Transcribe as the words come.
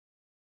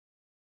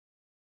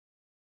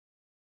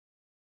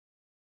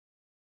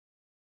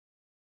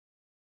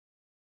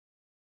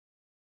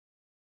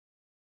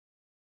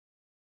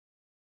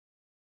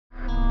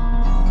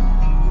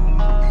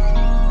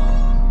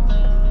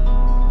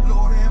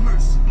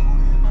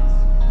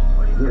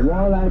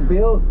wall I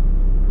built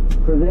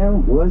for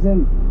them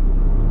wasn't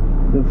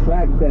the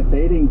fact that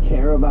they didn't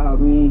care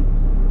about me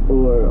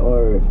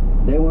or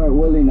they weren't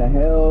willing to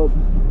help.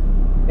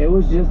 It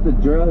was just the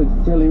drugs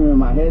chilling in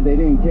my head. They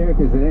didn't care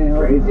because they didn't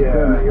help me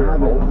support my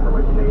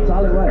habit. That's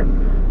all it was.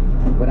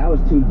 But I was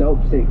too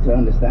dope sick to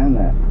understand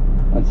that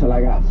until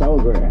I got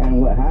sober.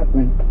 And what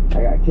happened?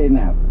 I got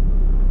kidnapped.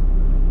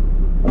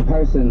 A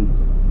person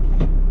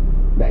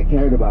that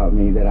cared about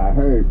me, that I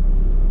heard,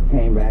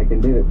 came back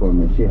and did it for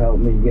me. She helped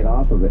me get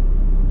off of it.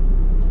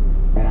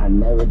 And I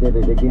never did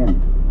it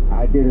again.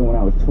 I did it when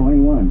I was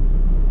 21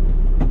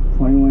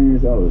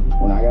 years old,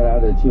 when I got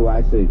out of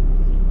TYC.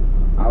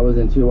 I was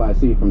in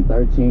TYC from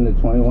 13 to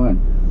 21.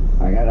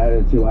 I got out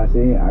of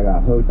TYC, I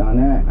got hooked on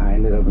that. I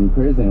ended up in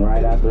prison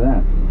right after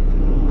that.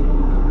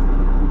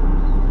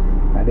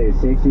 I did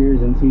 6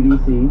 years in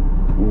TDC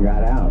and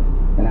got out.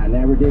 And I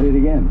never did it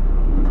again.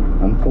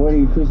 I'm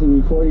 40,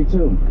 officially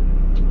 42.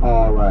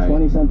 All right.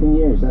 20-something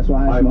years. That's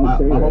why I smoke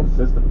cigarettes. My whole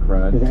system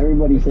crashed. Because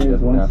everybody says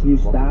once you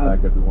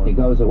stop, it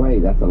goes away.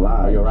 That's a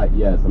lie. Oh, you're right.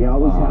 Yes. You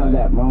always have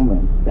that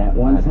moment. That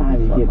one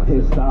time you get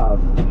pissed off.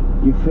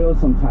 You feel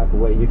some type of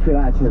way. You feel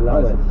at your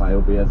lowest.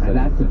 And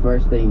that's the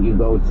first thing you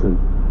go to.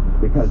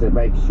 Because it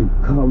makes you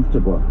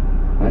comfortable.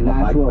 And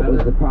that's what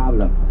was the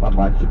problem.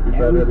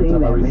 Everything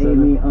that made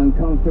me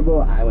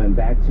uncomfortable, I went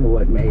back to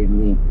what made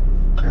me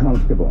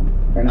comfortable.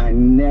 And I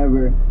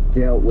never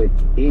dealt with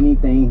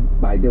anything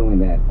by doing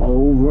that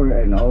over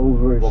and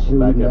over,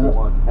 shooting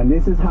up. And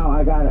this is how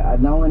I got it.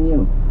 Knowing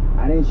you,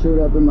 I didn't shoot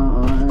up in my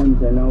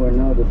arms or nowhere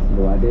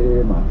noticeable. I did it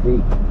in my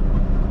feet.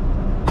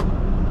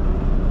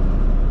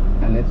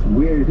 And it's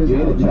weird because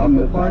I was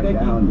upside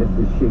down just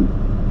to shoot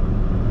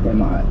in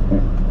my,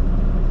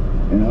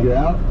 you know. Get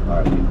out.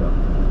 All right, you go.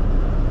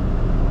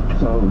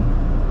 So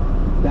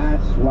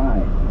that's why,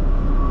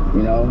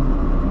 you know,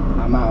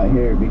 I'm out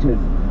here, because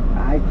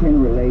I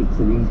can relate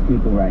to these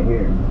people right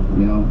here,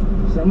 you know.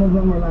 Some of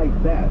them are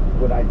like that,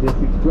 what I just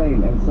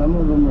explained, and some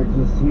of them are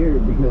just here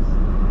because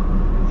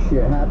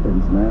shit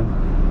happens, man.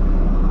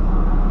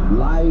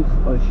 Life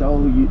will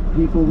show you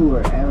people who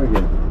are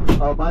arrogant.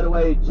 Oh, by the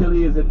way,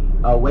 Chili is in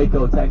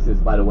Waco, Texas,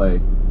 by the way.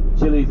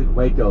 Chili's in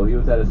Waco. He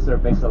was at a Sir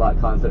Mix-a-Lot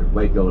concert in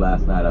Waco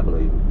last night, I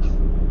believe.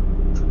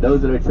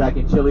 Those that are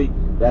tracking Chili,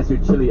 that's your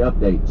Chili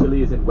update.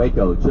 Chili is in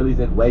Waco. Chili's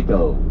in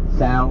Waco.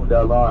 Sound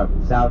the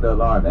alarm. Sound the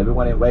alarm.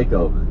 Everyone in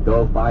Waco,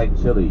 go find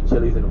Chili.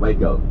 Chili's in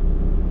Waco.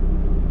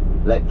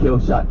 Let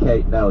Killshot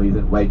Kate know he's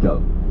in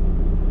Waco.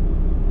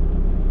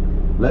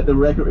 Let the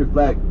record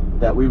reflect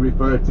that we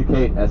refer to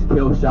Kate as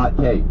Killshot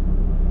Kate.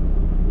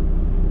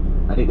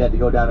 I need that to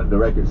go down on the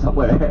record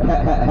somewhere.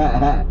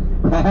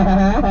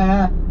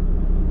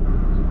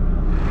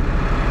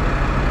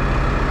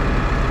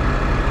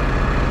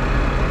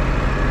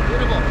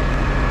 Beautiful.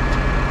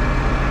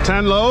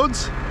 10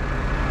 loads?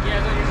 Yeah,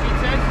 is that your sheet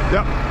says?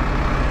 Yep.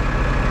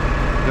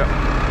 Yep.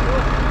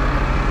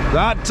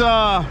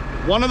 That,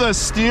 one of the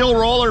steel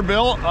roller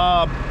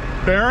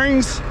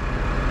bearings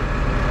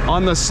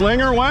on the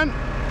slinger went.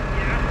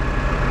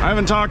 Yeah. I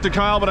haven't talked to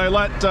Kyle, but I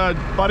let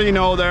Buddy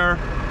know there.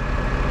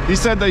 He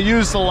said they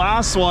used the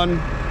last one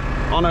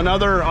on the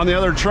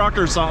other truck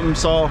or something,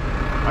 so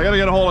I gotta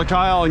get a hold of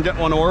Kyle and get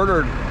one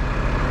ordered.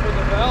 For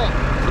the belt?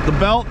 The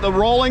belt, the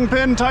rolling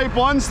pin type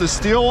ones, the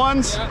steel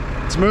ones.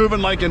 Yeah. It's moving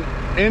like an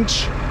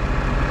inch.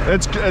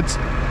 It's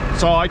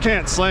so I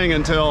can't sling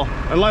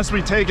unless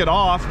we take it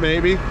off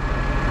maybe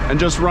and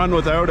just run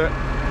without it.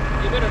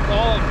 You better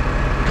call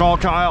him. Call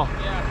Kyle.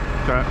 Yeah.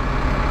 Okay.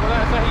 Well,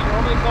 that's how you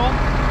normally call?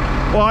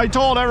 Well, I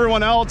told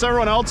everyone else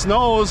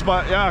knows,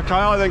 but yeah,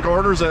 Kyle I think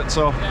orders it,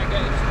 so. Yeah,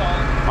 okay, just call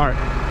him. All right.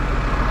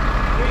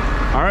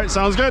 Sweet. All right,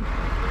 sounds good.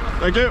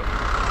 Thank you.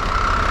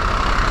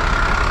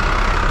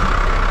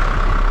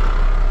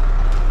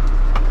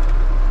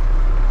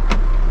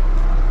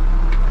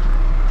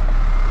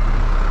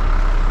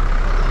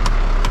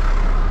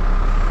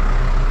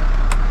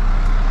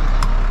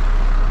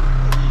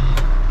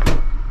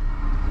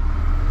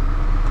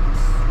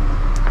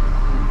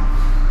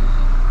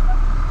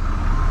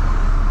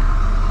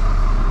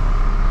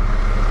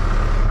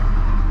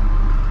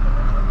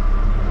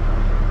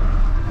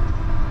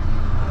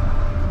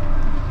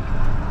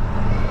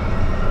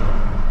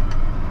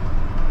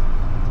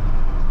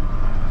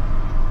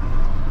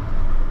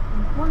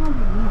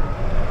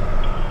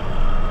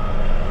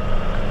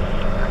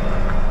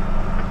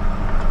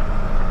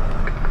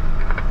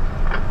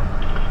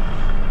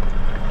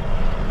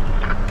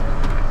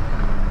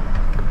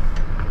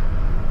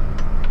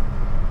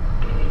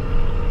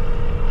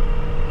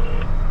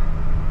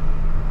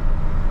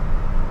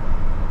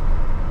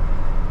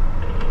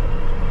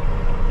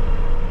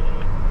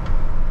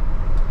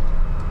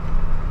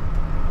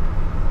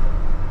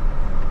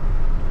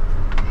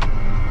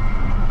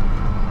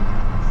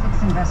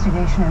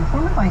 Investigation, and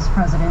former Vice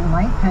President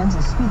Mike Pence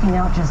is speaking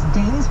out just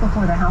days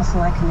before the House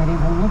Select Committee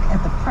will look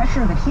at the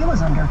pressure that he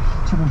was under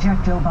to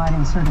reject Joe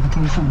Biden's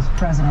certification as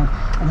president.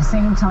 At the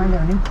same time, there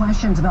are new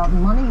questions about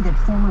money that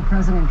former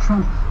President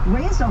Trump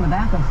raised on the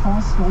back of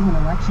false stolen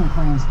election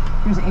claims.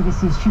 Here's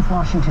ABC's Chief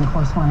Washington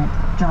correspondent,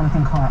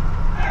 Jonathan Carr.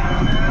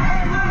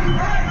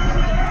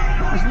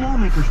 As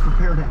lawmakers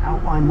prepare to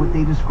outline what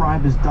they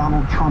describe as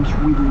Donald Trump's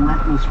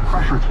relentless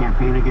pressure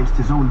campaign against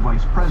his own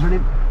vice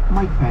president,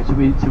 Mike Pence.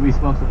 Should we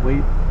smoke some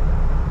weed?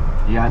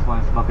 You guys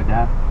want to smoke a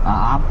dab?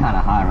 I'm kind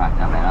of high right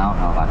now, man. I don't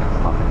know if I can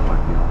smoke anymore,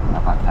 to be honest.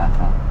 I might pass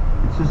out.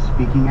 It's just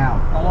speaking out.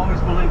 I'll always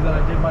believe that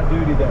I did my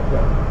duty that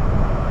day.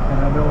 And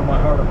I know in my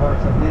heart of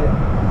hearts I did.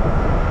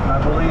 And I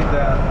believe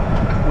that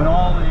when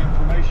all the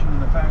information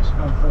and the facts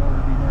come forward,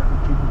 the American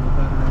people will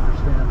better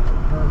understand what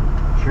occurred.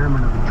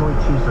 Chairman of the Joint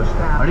Chiefs of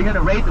Staff. Are you going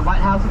to raid the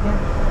White House again?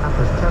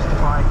 Has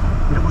testified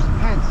that it was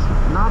Pence,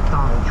 not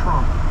Donald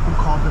Trump, who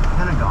called the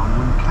Pentagon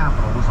when the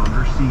Capitol was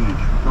under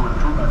siege. There were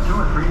 2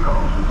 or 3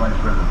 calls with Vice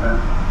President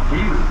Pence.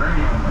 He was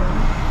very animated,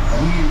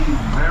 and he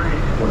issued very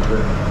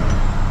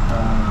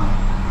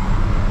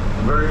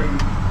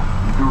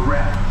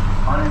direct,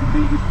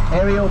 unambiguous.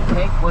 Ariel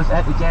Pink was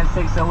at the Jan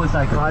 6, so was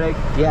Psychotic.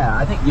 Yeah,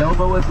 I think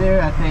Yoba was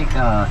there. I think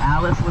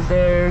Alice was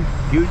there.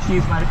 You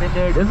Chiefs might have been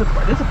there. There's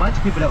a bunch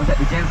of people that was at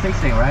the Jan 6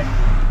 thing, right?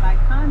 By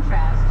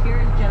contrast,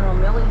 here is General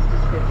Milley's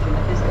description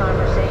of his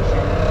conversation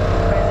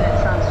with President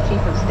Trump's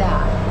Chief of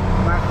Staff,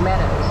 Mark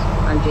Meadows,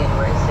 on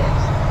January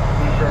 6th.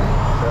 He said,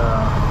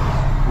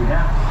 we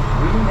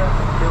really have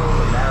to kill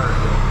the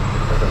narrative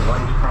that the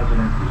Vice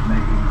President is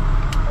making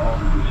all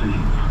the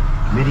decisions.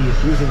 Committee is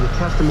using the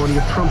testimony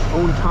of Trump's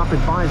own top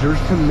advisors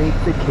to make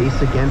the case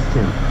against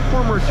him.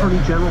 Former Attorney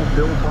General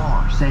Bill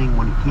Barr saying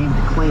when it came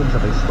to claims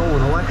of a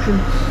stolen election,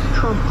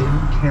 Trump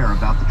didn't care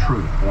about the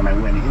truth. When I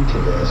went into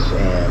this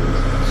and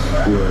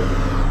would,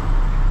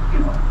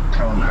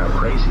 tell him how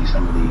crazy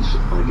some of these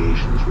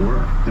allegations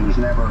were, there was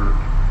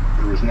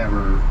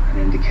never an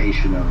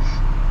indication of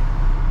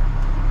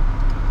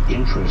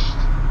interest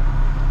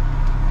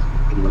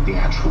in what the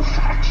actual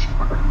facts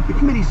are. The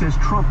committee says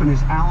Trump and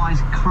his allies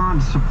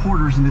conned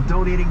supporters into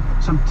donating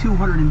some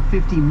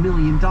 $250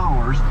 million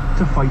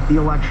to fight the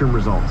election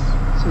results.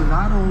 So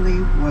not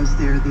only was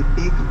there the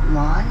big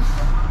lie,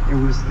 there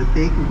was the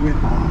big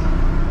ripoff.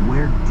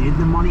 Where did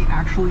the money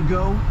actually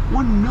go?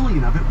 $1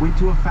 million of it went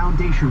to a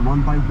foundation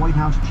run by White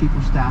House Chief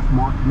of Staff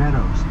Mark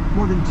Meadows.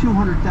 More than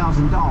 $200,000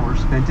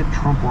 spent at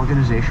Trump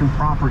Organization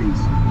properties.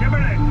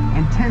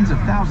 And tens of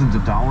thousands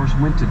of dollars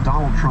went to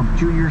Donald Trump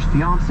Jr.'s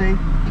fiancée,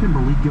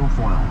 Kimberly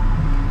Guilfoyle,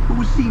 who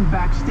was seen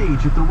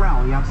backstage at the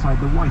rally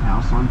outside the White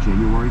House on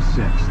January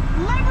 6th.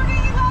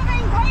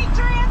 Liberty-loving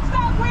patriots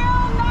that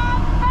will not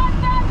let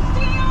them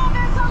steal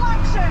this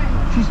election!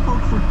 She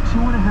spoke for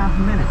 2.5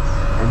 minutes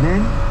and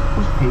then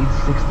was paid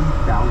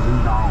 $60,000.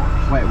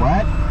 Wait,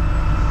 what?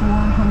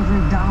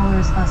 $400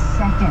 a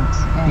second.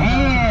 And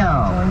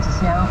Damn! Joins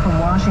us now from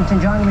Washington.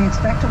 John, we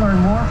expect to learn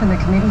more from the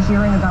committee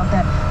hearing about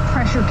that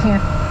pressure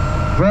camp.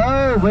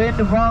 Bro, we're in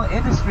the wrong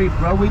industry,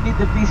 bro. We need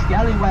to be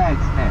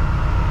scallywags, man.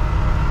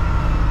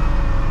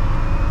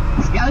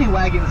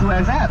 Scallywaggins,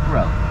 where's that,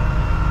 bro?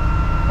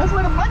 That's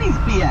where the money's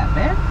be at,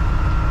 man.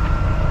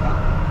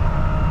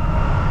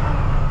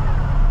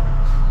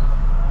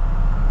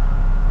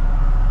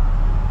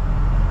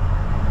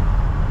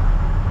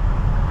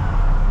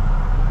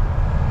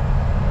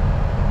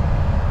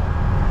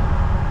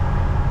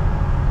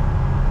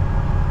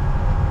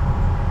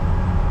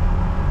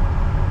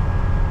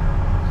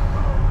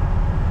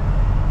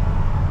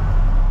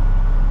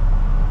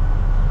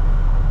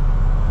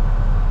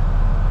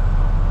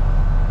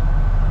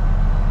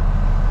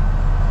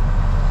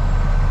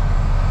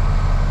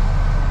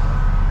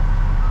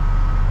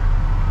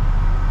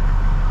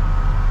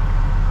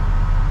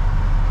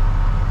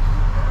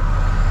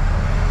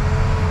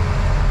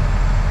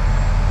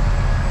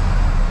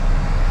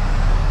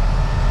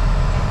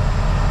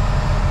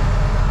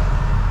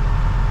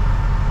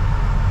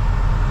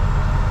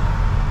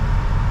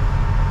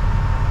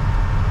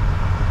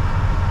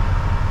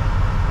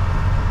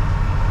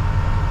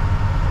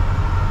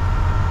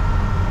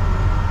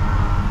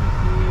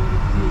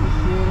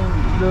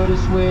 Bloody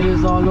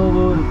sweaters all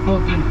over the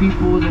fucking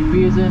people, the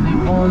beers, and they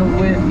wanna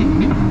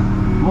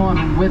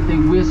wet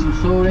their whistle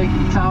so they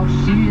can talk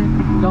shit.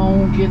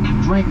 Don't get to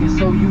drinking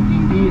so you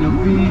can get a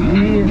big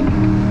hit.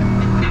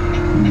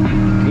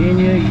 In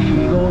your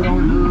ego,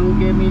 don't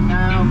look at me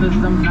now, cause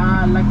I'm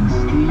not like a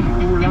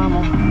steeple.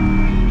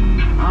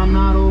 I'm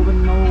not over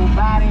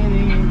nobody,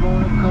 they ain't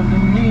gonna come to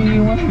me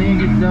once they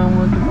get done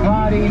with the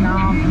party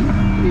now.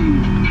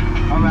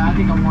 Alright, I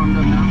think I'm warmed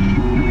up now.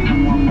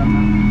 Warmed up.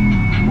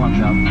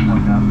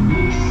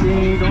 They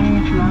say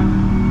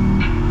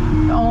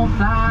don't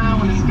fly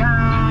when the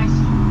sky's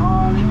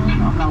falling.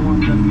 I'm not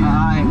warmed up yet.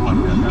 I ain't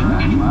warmed up yet.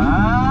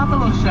 I'm a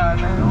little shy,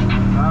 man.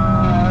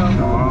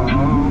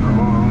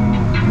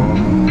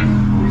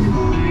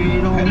 They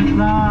say don't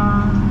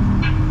fly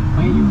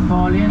when you're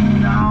falling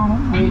down,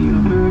 when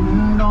you're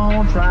hurting.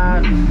 Don't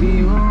try to be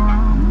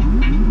around.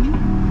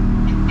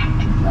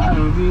 Try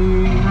to be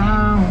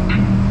around.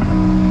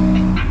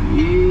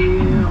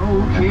 Yeah,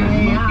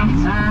 okay, I'm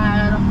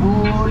tired of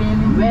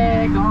holding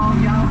back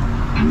on y'all.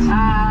 I'm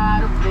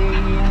tired of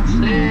playing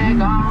slack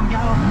on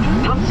y'all.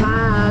 I'm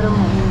tired of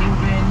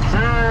moving,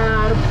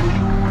 tired of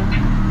doing.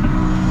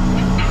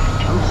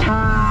 I'm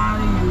tired.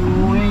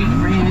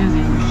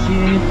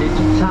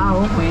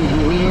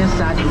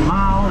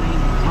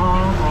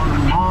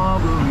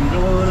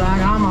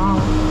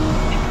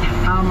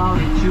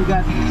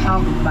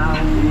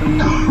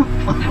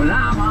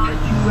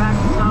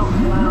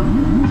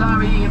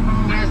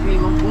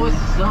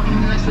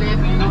 something like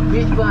slapping a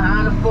bitch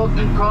behind a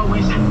fucking car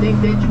when she think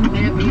that you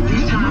never be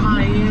trying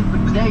my head for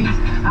days.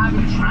 I've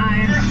been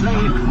trying to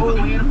slave, oh,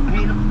 and to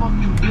pay the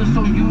fucking bill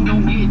so you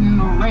don't get in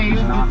the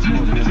rails. But you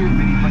still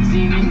tripping,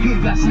 seeming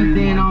you got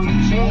something on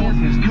your chest.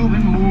 You've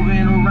been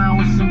moving around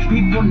with some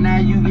people, now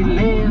you get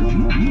laid.